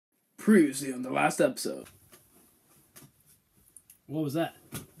Previously on the last episode. What was that?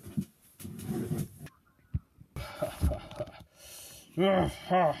 Nah,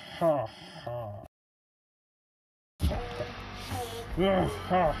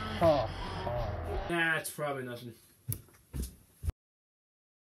 it's probably nothing.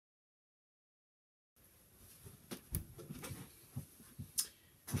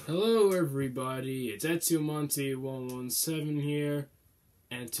 Hello everybody, it's EzioMonte117 here,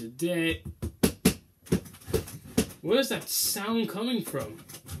 and today... Where is that sound coming from?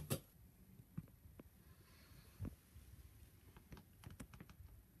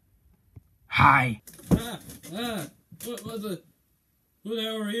 Hi. Who the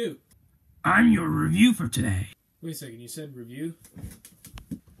hell are you? I'm your review for today. Wait a second, you said review?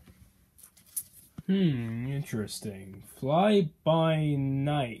 Interesting. Fly by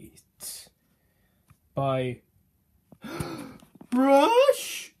Night. By...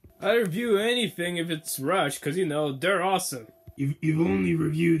 Rush? I review anything if it's Rush, because, you know, they're awesome. You've only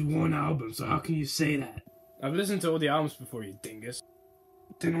reviewed one album, so how can you say that? I've listened to all the albums before, you dingus.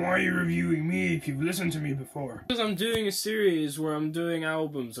 Then why are you reviewing me if you've listened to me before? Because I'm doing a series where I'm doing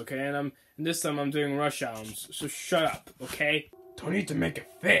albums, okay? And this time I'm doing Rush albums, so shut up, okay? Don't need to make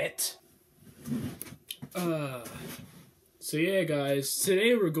it fit. So yeah, guys,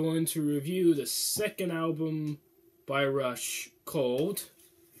 today we're going to review the second album by Rush called,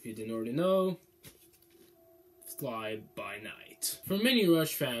 if you didn't already know, Fly by Night. For many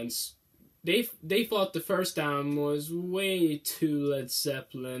Rush fans, they thought the first album was way too Led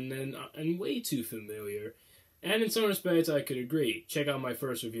Zeppelin and way too familiar. And in some respects, I could agree. Check out my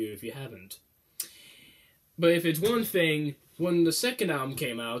first review if you haven't. But if it's one thing, when the second album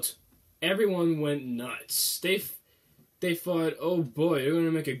came out, everyone went nuts. They thought, oh boy, they're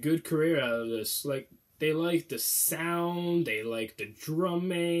gonna make a good career out of this. Like, they liked the sound, they liked the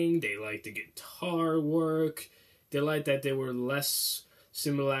drumming, they liked the guitar work, they liked that there were less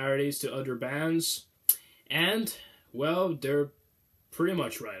similarities to other bands. And, well, they're pretty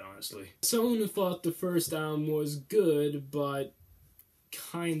much right, honestly. Someone who thought the first album was good, but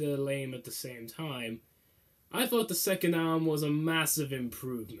kinda lame at the same time, I thought the second album was a massive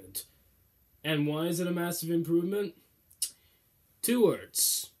improvement. And why is it a massive improvement? 2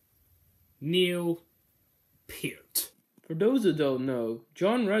 words. Neil Peart. For those who don't know,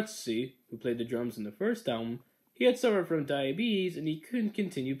 John Rutsey, who played the drums in the first album, he had suffered from diabetes and he couldn't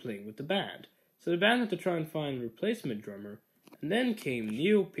continue playing with the band. So the band had to try and find a replacement drummer, and then came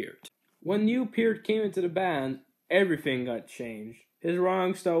Neil Peart. When Neil Peart came into the band, everything got changed. His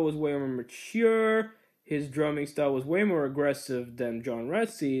writing style was way more mature, his drumming style was way more aggressive than John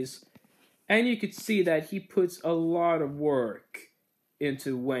Rutsey's, and you could see that he puts a lot of work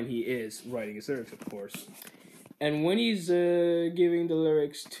into when he is writing his lyrics, of course. And when he's giving the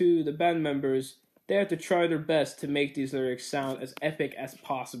lyrics to the band members, they have to try their best to make these lyrics sound as epic as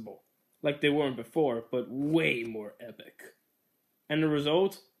possible. Like they weren't before, but way more epic. And the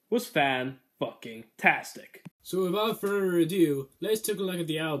result was fan-fucking-tastic. So without further ado, let's take a look at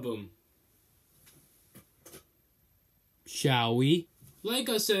the album. Shall we? Like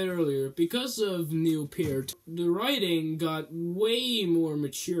I said earlier, because of Neil Peart, the writing got way more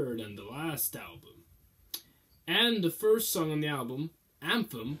mature than the last album. And the first song on the album,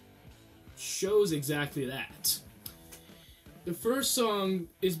 Anthem, shows exactly that. The first song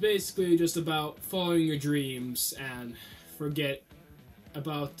is basically just about following your dreams and forget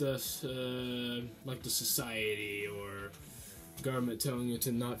about the society or government telling you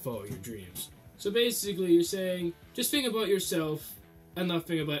to not follow your dreams. So basically you're saying, just think about yourself and not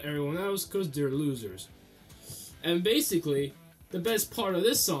think about everyone else because they're losers. And basically, the best part of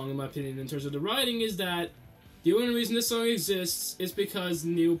this song, in my opinion, in terms of the writing, is that the only reason this song exists is because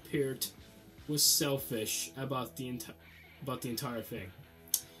Neil Peart was selfish about the entire thing.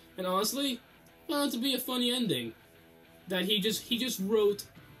 And honestly, I found it to be a funny ending. That he just wrote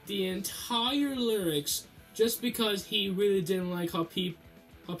the entire lyrics just because he really didn't like how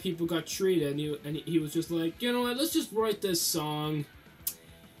people got treated, and he was just like, you know what, let's just write this song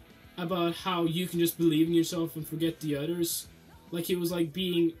about how you can just believe in yourself and forget the others. Like he was like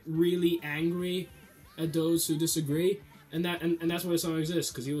being really angry at those who disagree, and that's why the song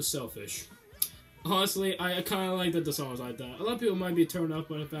exists, because he was selfish. Honestly, I kind of like that the song was like that. A lot of people might be turned off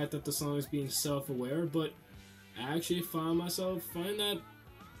by the fact that the song is being self-aware, but I actually find that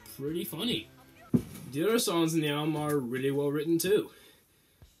pretty funny. The other songs in the album are really well written too.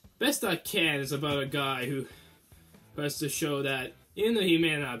 Best I Can is about a guy who has to show that even though he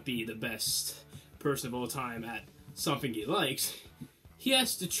may not be the best person of all time at something he likes, he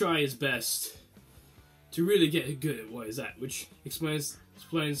has to try his best to really get good at what he's at, which explains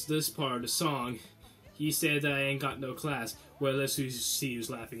explains this part of the song. He said that I ain't got no class, well, let's see who's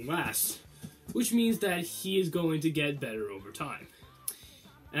laughing last. Which means that he is going to get better over time.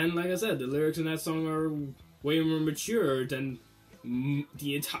 And like I said, the lyrics in that song are way more mature than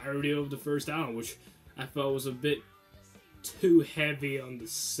the entirety of the first album, which I felt was a bit too heavy on the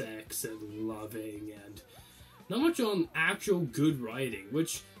sex and loving and not much on actual good writing,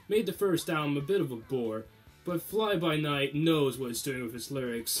 which made the first album a bit of a bore. But Fly By Night knows what it's doing with its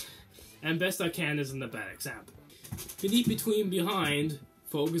lyrics, and Best I Can isn't a bad example. Beneath Between Behind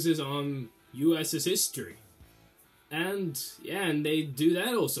focuses on US's history. And yeah, and they do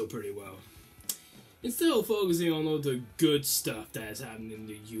that also pretty well. Instead of focusing on all the good stuff that has happened in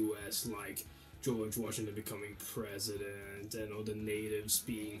the US, like George Washington becoming president and all the natives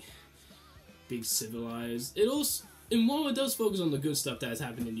being civilized, and while it does focus on the good stuff that has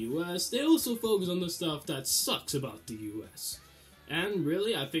happened in the US, they also focus on the stuff that sucks about the US. And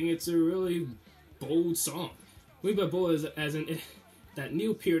really, I think it's a really bold song. I mean by bold as in that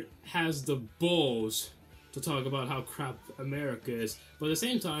Neil Peart has the balls to talk about how crap America is, but at the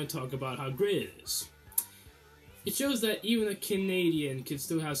same time talk about how great it is. It shows that even a Canadian can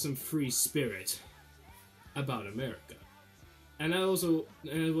still have some free spirit about America. And that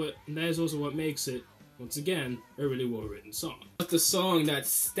is also what makes it, once again, a really well-written song. But the song that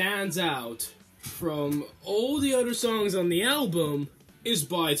stands out from all the other songs on the album is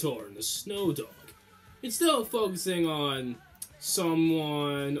Bytor, the Snow Dog. Instead of focusing on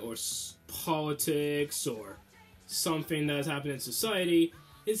someone or politics or something that's happened in society,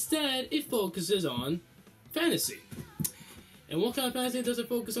 instead it focuses on fantasy. And what kind of fantasy does it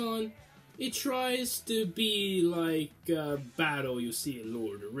focus on? It tries to be like a battle you see in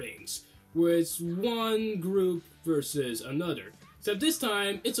Lord of the Rings, where it's one group versus another. Except this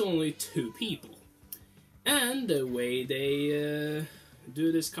time, it's only two people. And the way they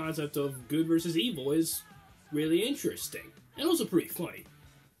do this concept of good versus evil is really interesting, and also pretty funny.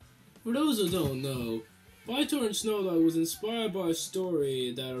 For those who don't know, Bytor and Snow Dog was inspired by a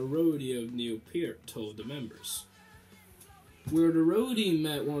story that a roadie of Neil Peart told the members, where the roadie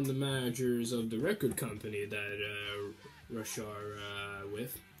met one of the managers of the record company that Rush are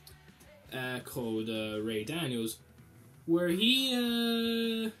with, called Ray Daniels, where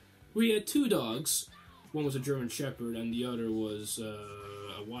he had two dogs. One was a German Shepherd and the other was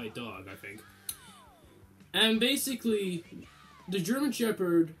a white dog, I think. And basically, the German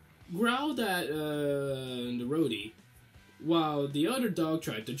Shepherd growled at the roadie while the other dog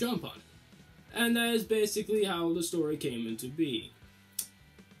tried to jump on. And that is basically how the story came into being.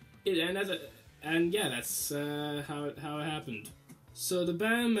 That's how it happened. So the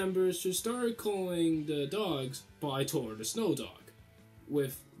band members just started calling the dogs Bytor, the Snow Dog,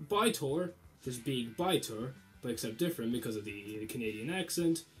 with Bytor just being Bytor, but except different because of the Canadian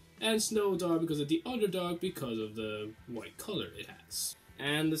accent, and Snow Dog because of the other dog because of the white color it has.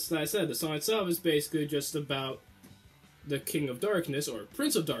 And as I said, the song itself is basically just about the King of Darkness, or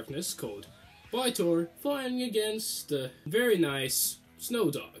Prince of Darkness, called Bytor, fighting against the very nice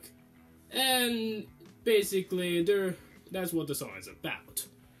Snow Dog. And basically, that's what the song is about.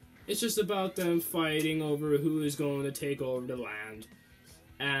 It's just about them fighting over who is going to take over the land.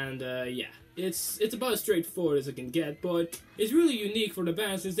 And yeah, it's about as straightforward as it can get, but it's really unique for the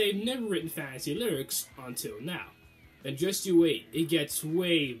band since they've never written fantasy lyrics until now. And just you wait, it gets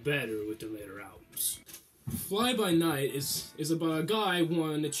way better with the later albums. Fly By Night is about a guy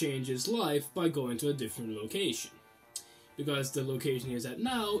wanting to change his life by going to a different location, because the location he is at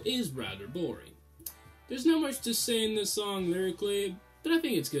now is rather boring. There's not much to say in this song lyrically, but I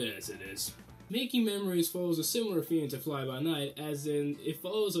think it's good as it is. Making Memories follows a similar theme to Fly By Night, as in it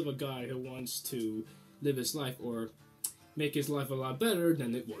follows of a guy who wants to live his life or make his life a lot better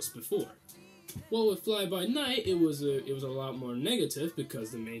than it was before. Well, with Fly By Night, it was a lot more negative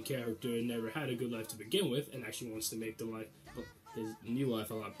because the main character never had a good life to begin with and actually wants to make his new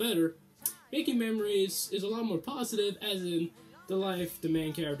life a lot better. Making Memories is a lot more positive, as in the life the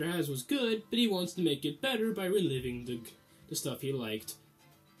main character has was good, but he wants to make it better by reliving the stuff he liked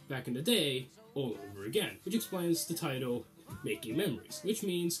back in the day all over again, which explains the title Making Memories, which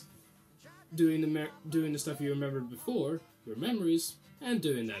means doing the stuff you remembered before, your memories, and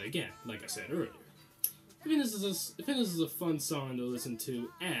doing that again, like I said earlier. I think this is a fun song to listen to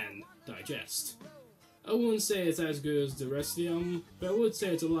and digest. I wouldn't say it's as good as the rest of the album, but I would say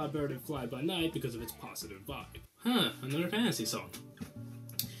it's a lot better than Fly By Night because of its positive vibe. Another fantasy song.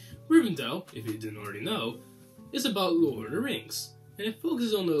 Rivendell, if you didn't already know, is about Lord of the Rings, and it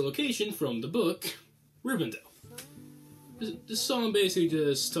focuses on the location from the book, Rivendell. The song basically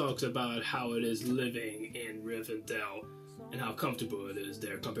just talks about how it is living in Rivendell, and how comfortable it is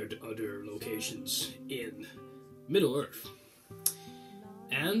there compared to other locations in Middle Earth.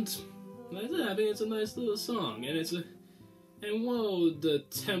 And like that, I mean, it's a nice little song, and while the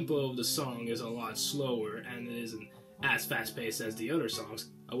tempo of the song is a lot slower and it isn't as fast-paced as the other songs,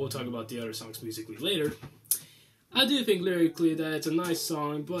 I will talk about the other songs musically later, I do think lyrically that it's a nice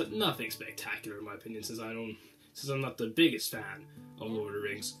song, but nothing spectacular in my opinion, since I'm not the biggest fan of Lord of the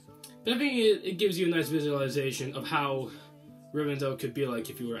Rings. But I think it gives you a nice visualization of how Rivendell could be like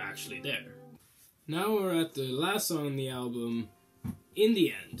if you were actually there. Now we're at the last song in the album, In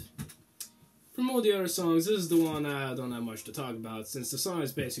the End. From all the other songs, this is the one I don't have much to talk about, since the song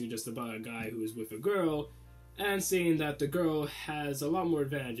is basically just about a guy who is with a girl, and seeing that the girl has a lot more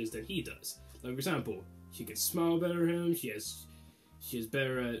advantages than he does. Like, for example, she can smile better than him, she is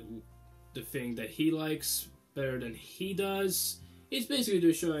better at the thing that he likes better than he does. It's basically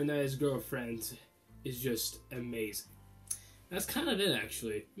just showing that his girlfriend is just amazing. That's kind of it,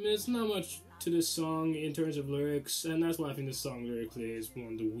 actually. I mean, there's not much to this song in terms of lyrics, and that's why I think this song lyrically is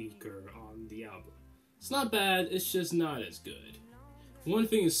one of the weaker on the album. It's not bad, it's just not as good. One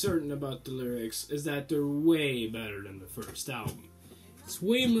thing is certain about the lyrics is that they're way better than the first album. It's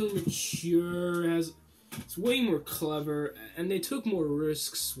way more mature, it's way more clever, and they took more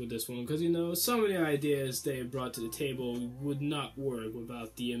risks with this one, because, you know, some of the ideas they brought to the table would not work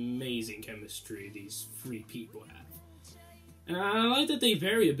without the amazing chemistry these three people have. And I like that they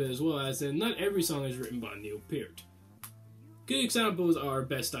vary a bit as well, as in not every song is written by Neil Peart. Good examples are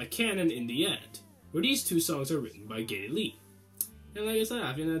Best I Can and In the End, where these two songs are written by Geddy Lee. And like I said,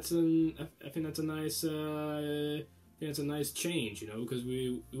 I think that's a nice change, you know, because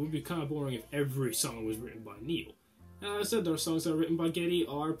it would be kind of boring if every song was written by Neil. And like I said, those songs that are written by Geddy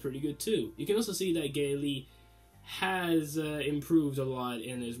are pretty good too. You can also see that Geddy Lee has improved a lot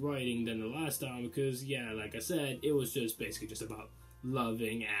in his writing than the last album, because, yeah, like I said, it was just basically just about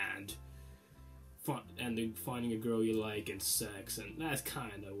loving and finding a girl you like and sex, and that's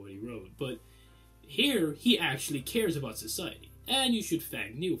kind of what he wrote. But here, he actually cares about society, and you should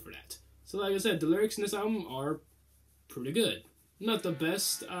thank Neil for that. So like I said, the lyrics in this album are pretty good. Not the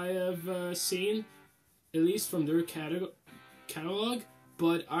best I have seen, at least from their catalog,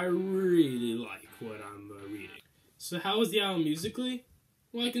 but I really like what I'm reading. So how is the album musically?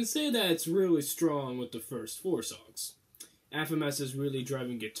 Well, I can say that it's really strong with the first 4 songs. FMS is really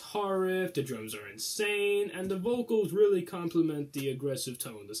driving guitar riff, the drums are insane, and the vocals really complement the aggressive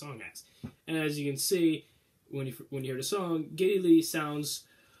tone the song has. And as you can see, when you hear the song, Geddy Lee sounds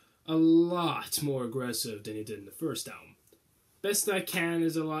a lot more aggressive than he did in the first album. Best I Can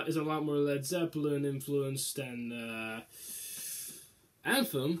is a lot more Led Zeppelin influenced than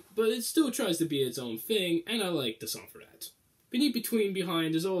Anthem, but it still tries to be its own thing, and I like the song for that. Beneath Between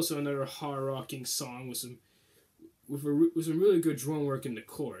Behind is also another hard rocking song with some really good drum work in the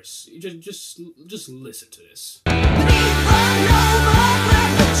chorus. Just listen to this.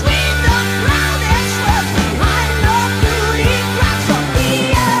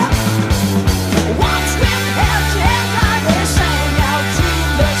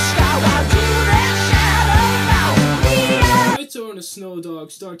 On a Snow Dog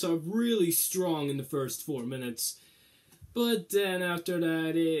starts off really strong in the first 4 minutes, but then after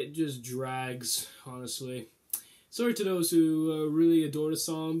that it just drags, honestly. Sorry to those who really adore the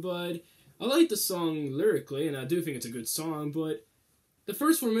song, but I like the song lyrically, and I do think it's a good song, but the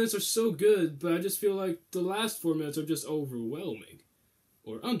first 4 minutes are so good, but I just feel like the last 4 minutes are just overwhelming,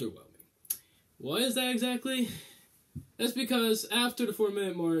 or underwhelming. Why is that exactly? That's because after the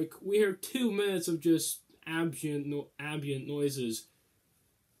 4-minute mark, we hear 2 minutes of just ambient noises,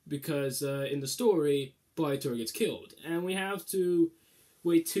 because in the story, Baitor gets killed, and we have to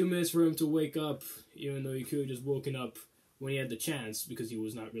wait 2 minutes for him to wake up, even though he could have just woken up when he had the chance, because he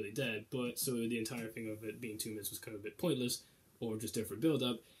was not really dead. But so the entire thing of it being 2 minutes was kind of a bit pointless, or just there for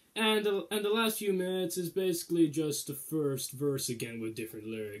build-up. And the last few minutes is basically just the first verse again with different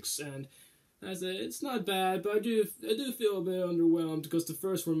lyrics, and as it's not bad, but I do feel a bit underwhelmed because the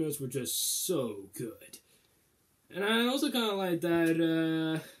first 4 minutes were just so good. And I also kind of like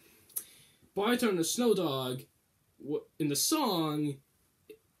that Baitor and the Snow Dog in the song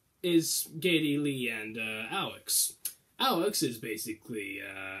is Geddy Lee and Alex. Alex is basically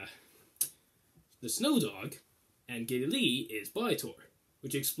the Snow Dog, and Geddy Lee is Baitor,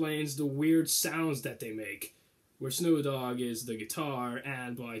 which explains the weird sounds that they make, where Snow Dog is the guitar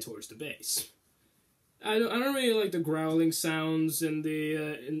and Baitor's the bass. I don't really like the growling sounds in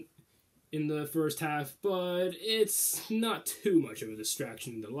the first half, but it's not too much of a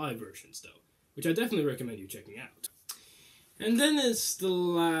distraction in the live versions, though, which I definitely recommend you checking out. And then it's the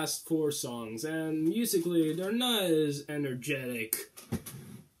last 4 songs, and musically they're not as energetic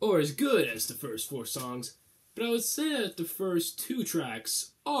or as good as the first 4 songs, but I would say that the first 2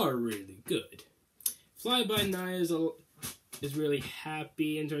 tracks are really good. Fly By Night is really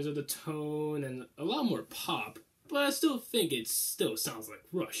happy in terms of the tone and a lot more pop, but I still think it still sounds like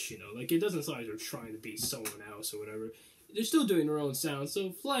Rush, you know, like it doesn't sound like they're trying to be someone else or whatever. They're still doing their own sound, so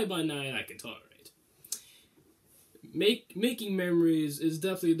Fly By Night I can tolerate. Making Memories is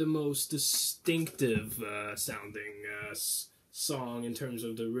definitely the most distinctive sounding song in terms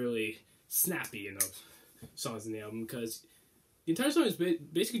of the really snappy, you know, songs in the album, because the entire song is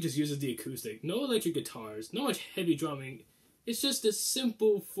basically just uses the acoustic, no electric guitars, no much heavy drumming. It's just a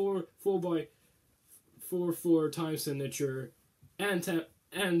simple 4/4 time signature and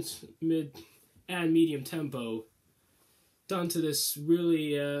medium tempo done to this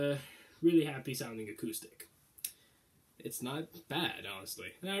really really happy sounding acoustic. It's not bad,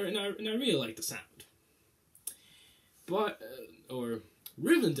 honestly, and I really like the sound. But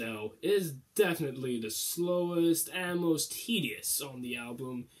Rivendell is definitely the slowest and most tedious on the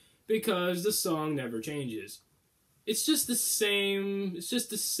album because the song never changes. It's just the same. It's just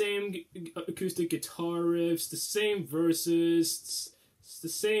the same acoustic guitar riffs, the same verses, it's the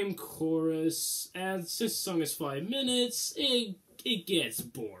same chorus, and since the song is 5 minutes, it gets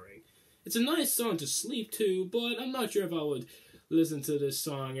boring. It's a nice song to sleep to, but I'm not sure if I would listen to this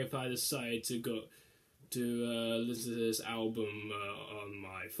song if I decide to go to listen to this album on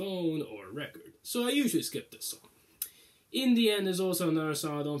my phone or record. So I usually skip this song. In the End is also another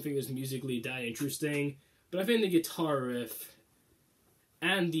song I don't think is musically that interesting, but I think the guitar riff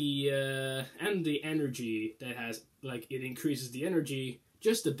and the energy that has, like, it increases the energy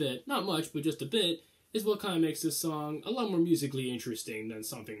just a bit, not much, but just a bit, is what kind of makes this song a lot more musically interesting than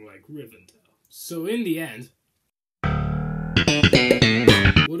something like Rivendell. So in the end,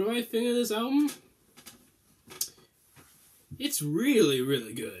 what do I think of this album? It's really,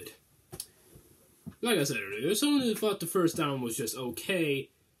 really good. Like I said earlier, there's someone who thought the first album was just okay.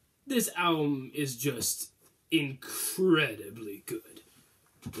 This album is just incredibly good.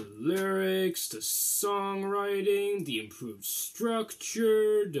 The lyrics, the songwriting, the improved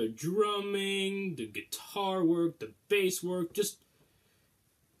structure, the drumming, the guitar work, the bass work, just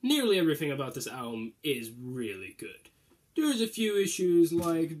nearly everything about this album is really good. There's a few issues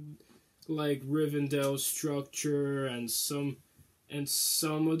like Rivendell's structure and some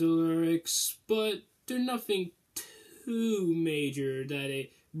of the lyrics, but they're nothing too major that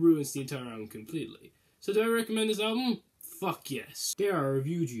it ruins the entire album completely. So do I recommend this album? Fuck yes. There, I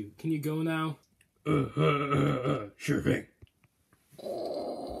reviewed you. Can you go now? Sure thing.